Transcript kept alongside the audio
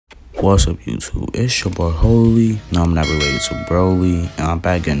What's up, YouTube? It's your boy Holy. No, I'm not related to Broly, and I'm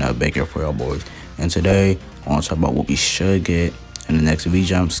back in a baker for y'all boys. And today, I want to talk about what we should get in the next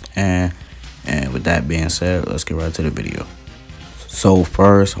V-Jump scan. And with that being said, let's get right to the video. So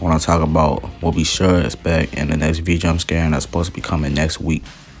first, I want to talk about what we should expect in the next V-Jump scan that's supposed to be coming next week.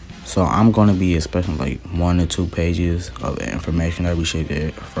 So I'm going to be expecting like 1 to 2 pages of information that we should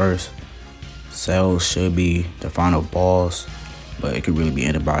get. First, Cell should be the final boss, but it could really be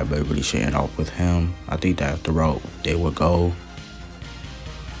anybody, but it really should end off with him. I think that's the route they would go.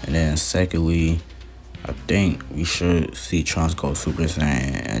 And then secondly, I think we should see Trunks go Super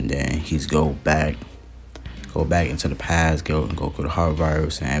Saiyan, and then he's go back into the past, go through the heart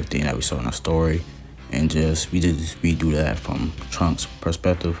virus and everything that we saw in the story, and we just redo that from Trunks'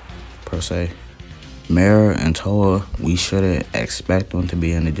 perspective per se. Mera and Toa, we shouldn't expect them to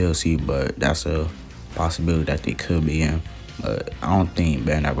be in the DLC, but that's a possibility that they could be in. But I don't think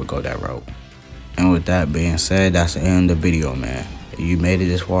Ben ever go that route. And with that being said, that's the end of the video, man. If you made it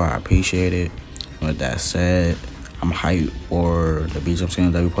this far, I appreciate it. And with that said, I'm hyped for the V-Jump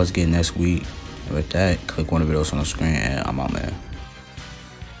scenes that we're supposed to get next week. And with that, click one of the videos on the screen, and I'm out, man.